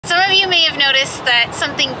may have noticed that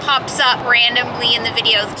something pops up randomly in the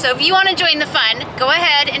videos. So if you want to join the fun, go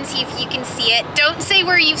ahead and see if you can see it. Don't say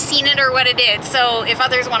where you've seen it or what it is. So if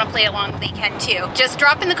others want to play along, they can too. Just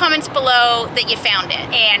drop in the comments below that you found it.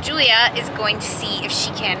 And Julia is going to see if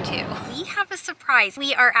she can too. We have a surprise.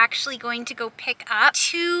 We are actually going to go pick up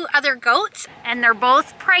 2 other goats, and they're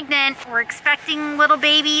both pregnant. We're expecting little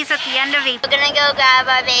babies at the end of April. We're gonna go grab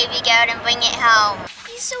our baby goat and bring it home.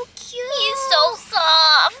 He's so cute. He's so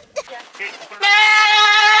soft. The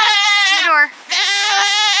door.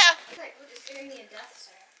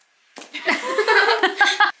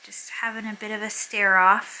 Just having a bit of a stare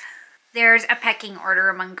off. There's a pecking order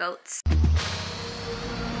among goats.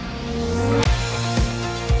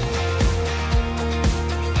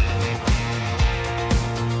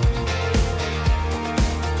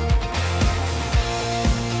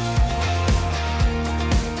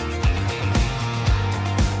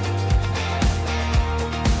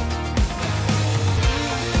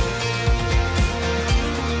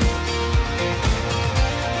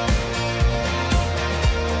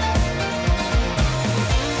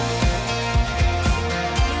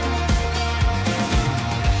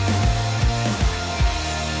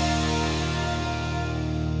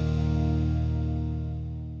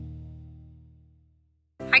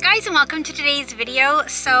 And welcome to today's video.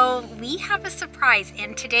 So we have a surprise,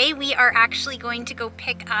 and today we are actually going to go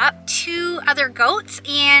pick up 2 other goats,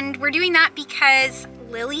 and we're doing that because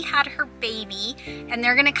Lily had her baby and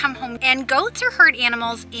they're gonna come home, and goats are herd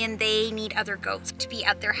animals and they need other goats to be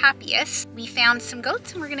at their happiest. We found some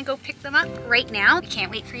goats and we're gonna go pick them up right now. We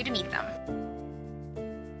can't wait for you to meet them.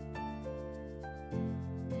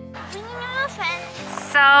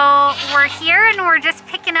 So we're here and we're just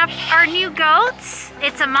picking up our new goats.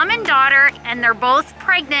 It's a mom and daughter and they're both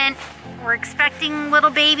pregnant. We're expecting little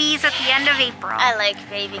babies at the end of April. I like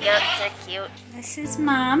baby goats, they're cute. This is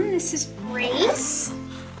Mom, this is Grace.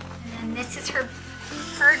 And then this is her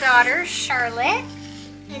daughter, Charlotte.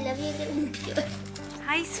 I love you, little baby.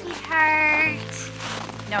 Hi, sweetheart.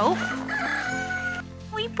 Nope.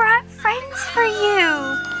 We brought friends for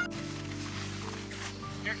you.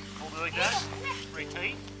 Here, hold it like that. Right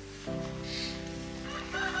tight.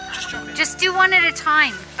 Just jump in. Just do one at a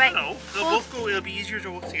time. But No, they'll both go. It'll be easier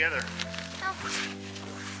to work together.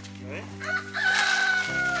 Okay.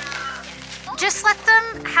 Just let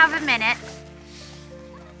them have a minute.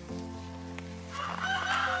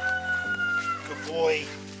 Good boy.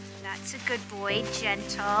 That's a good boy.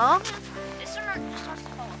 Gentle. This one just wants to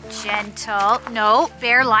fall. Gentle. No,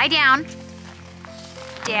 Bear, lie down.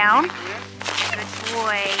 Down. Good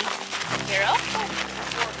boy. Hero?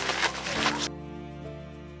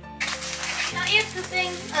 Not you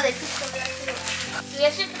pooping. Oh, they pooped over there too. Do we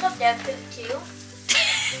have to pick up their poop too?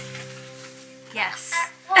 Yes.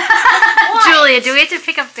 What? Julia, do we have to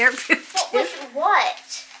pick up their poop too?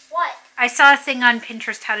 What? What? I saw a thing on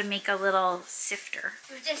Pinterest how to make a little sifter.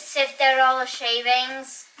 We just sift out all the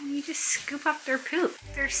shavings. And you just scoop up their poop.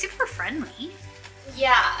 They're super friendly.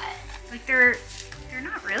 Yeah. Like they're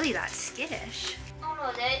not really that skittish. Oh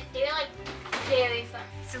no, they're like very fun.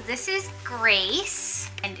 So this is Grace,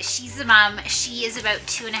 and she's the mom. She is about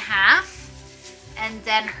 2.5. And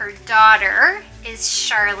then her daughter is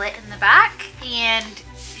Charlotte in the back, and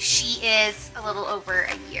she is a little over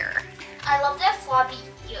a year. I love their floppy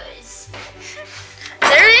ears.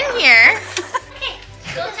 They're in here. Okay,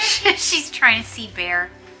 goats are She's trying to see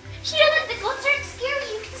Bear. She doesn't, the goats aren't scary.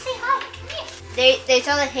 You can say hi. Come here. They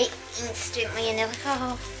saw the hate instantly and they're like,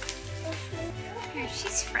 oh. Here,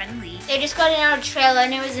 she's friendly. They just got in our trailer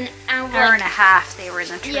and it was an hour. Hour and a half they were in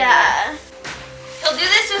the trailer. Yeah. He'll do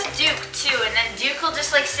this with Duke too, and then Duke will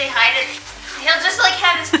just like say hi to. He'll just like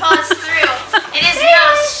have his paws through and his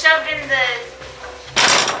nose shoved in the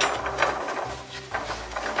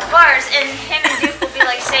bars, and him and Duke will be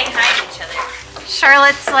like saying hi to each other.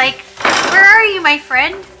 Charlotte's like, where are you, my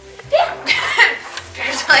friend?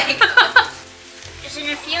 Bear's like, Just in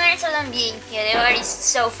a few minutes of them being here, they're already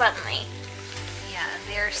so friendly. Yeah,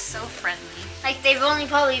 they're so friendly. Like they've only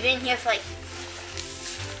probably been here for like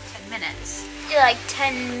 10 minutes.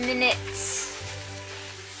 10 minutes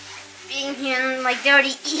being here, and like they're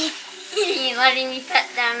already eating and letting me pet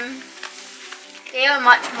them. They are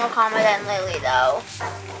much more calmer than Lily though.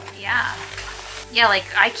 Yeah. Yeah, like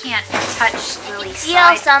I can't touch Lily's Feel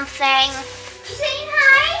side. something. You saying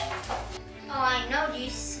hi? Oh, I know. Do you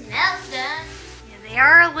smell them? Yeah, they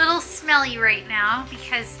are a little smelly right now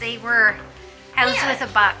because they were housed Yeah. with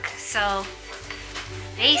a buck, so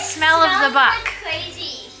they smell of the buck. Like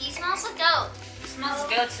crazy. He smells like goat. he smells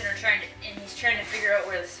goats and he's trying to figure out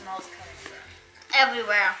where the smell's coming from.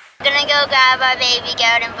 Everywhere. We're gonna go grab our baby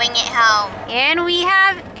goat and bring it home. And we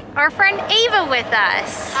have our friend Ava with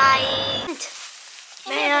us. Hi.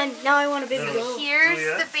 Man, now I want a baby girl. Here's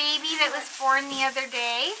Julia? the baby that was born the other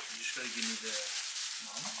day. You just gotta give me the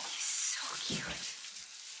mama. He's so cute.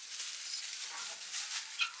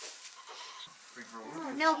 Bring her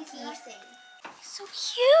over. Milky. So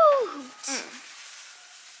cute.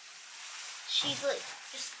 She's like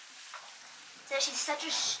just. So she's such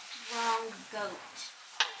a strong goat.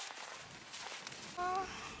 Oh,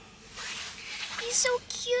 he's so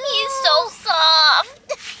cute. He's so soft.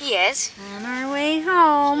 He is. On our way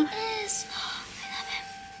home. Yes. I love him.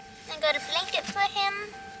 I got a blanket for him.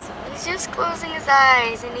 He's just closing his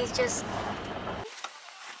eyes and he's just.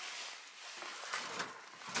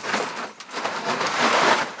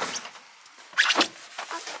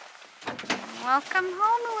 Welcome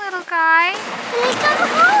home, little guy. Welcome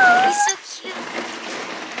home. He's so cute.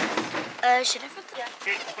 Should I put the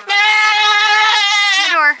Okay, put her- The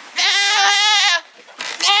door.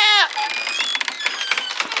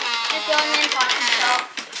 Just going in talking about.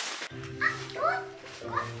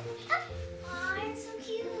 Oh, it's so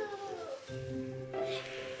cute.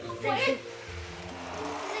 Look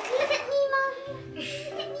at me, Mom. Look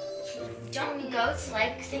at me. Don't goats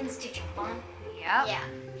like things to jump on? Yep. Yeah.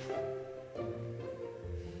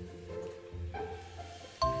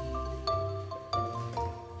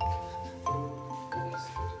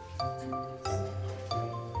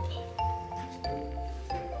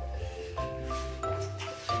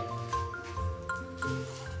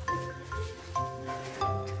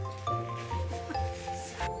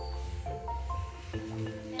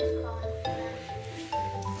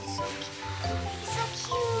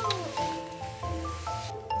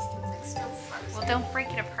 Well, don't break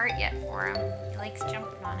it apart yet for him. He likes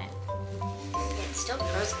jumping on it. It's still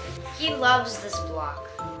frozen. He loves this block.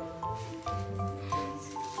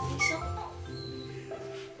 He's so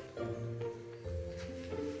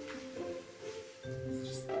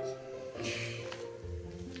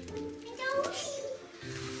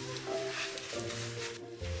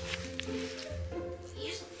He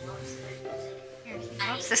just loves it. Here, he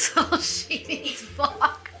loves this little shavings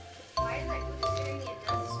block. Why is that staring at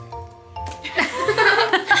us?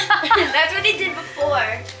 That's what he did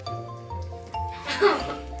before.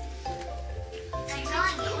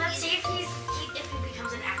 Let's see if if he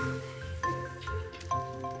becomes an acrobat.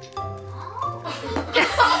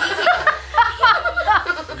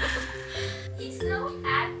 He's so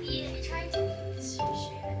happy. He tried to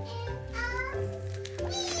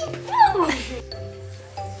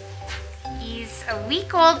He's a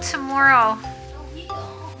week old tomorrow.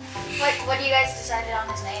 What do you guys decided on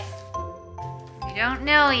his name? We don't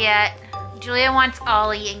know yet. Julia wants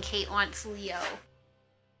Ollie and Kate wants Leo.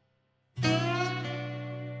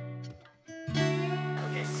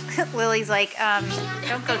 Lily's like,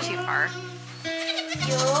 don't go too far.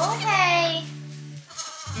 You okay?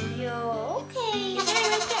 You okay? He's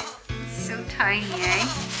right there. So tiny, eh?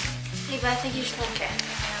 Hey, but I think you should look at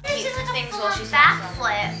These things while she's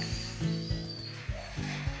backflip.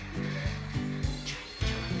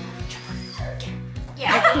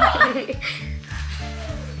 Yeah.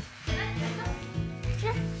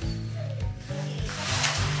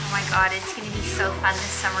 Oh my god, it's gonna be so fun this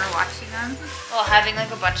summer watching them. Well, having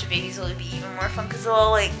like a bunch of babies will be even more fun because they'll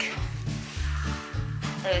all like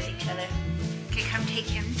play with each other. Okay, come take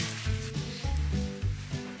him.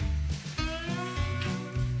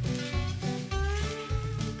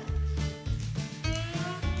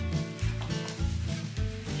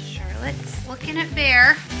 Charlotte's looking at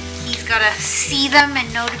Bear. He's gotta see them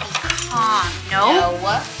and know to be calm. No.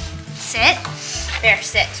 No. Sit. Bear,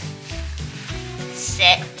 sit.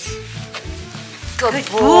 Sit. Good,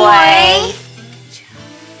 boy.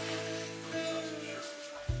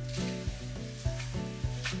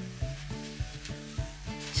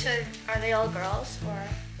 So, are they all girls or?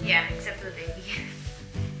 Yeah, except for the baby.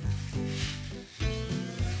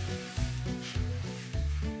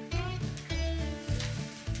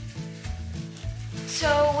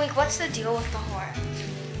 So, like, what's the deal with the horn?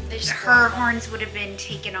 They just Her horns would have been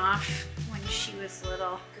taken off when she was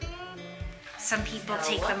little. Some people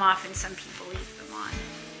take them off and some people leave them on.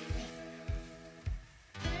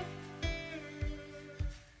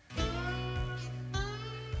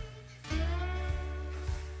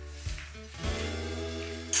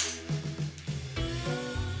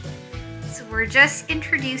 So we're just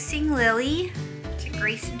introducing Lily to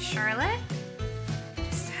Grace and Charlotte.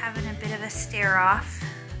 Just having a bit of a stare off.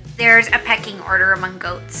 There's a pecking order among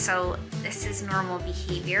goats, so this is normal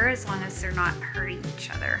behavior as long as they're not hurting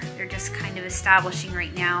each other. They're just kind of establishing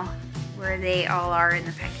right now where they all are in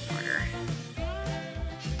the pecking order.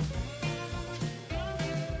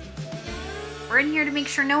 We're in here to make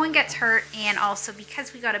sure no one gets hurt, and also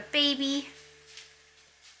because we got a baby,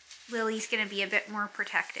 Lily's gonna be a bit more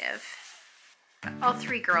protective. But all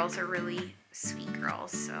 3 girls are really sweet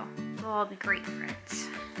girls, so they'll all be great friends.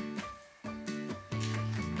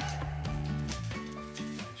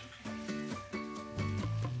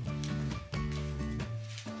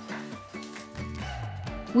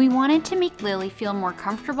 We wanted to make Lily feel more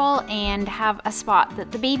comfortable and have a spot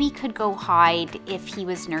that the baby could go hide if he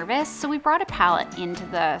was nervous, so we brought a pallet into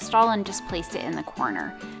the stall and just placed it in the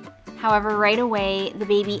corner. However, right away, the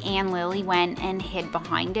baby and Lily went and hid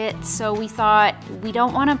behind it, so we thought we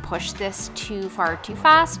don't want to push this too far too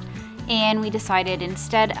fast, and we decided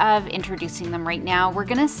instead of introducing them right now, we're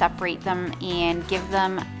going to separate them and give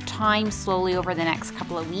them time slowly over the next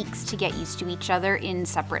couple of weeks to get used to each other in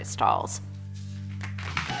separate stalls.